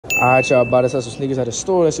Alright, y'all, about to sell some sneakers at the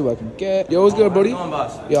store. Let's see what I can get. Yo, what's good, Brody?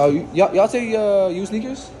 Y'all take used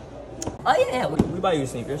sneakers? Oh yeah, we buy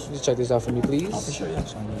used sneakers. Just check this out for me, please. Oh, for sure, yeah.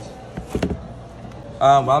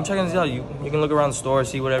 While I'm checking this out, you can look around the store,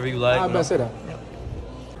 see whatever you like. I better say that. Yeah.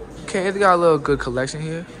 Okay, they got a little good collection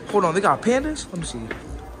here. Hold on, they got pandas? Let me see.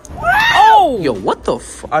 Oh! Yo, what the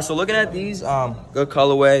fuck? Alright, so looking at these, good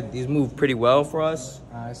colorway. These move pretty well for us.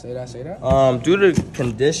 Alright, say that. Due to the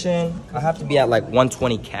condition, I have to be at like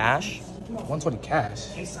 120 cash. 120 cash?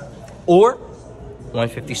 Or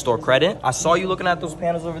 150 store credit. I saw you looking at those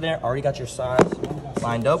pandas over there. Already got your size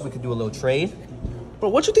lined up. We could do a little trade. Bro,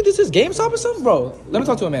 what you think this is? GameStop or something? Bro, let me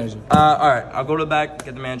talk to a manager. Alright, I'll go to the back,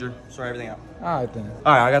 get the manager, sort everything out. Alright then.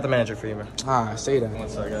 Alright, I got the manager for you, bro. Alright, say that. One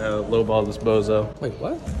second, I gotta lowball this bozo. Wait,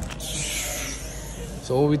 what?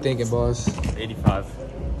 So what we thinking, boss? 85.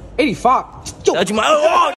 85? Yo!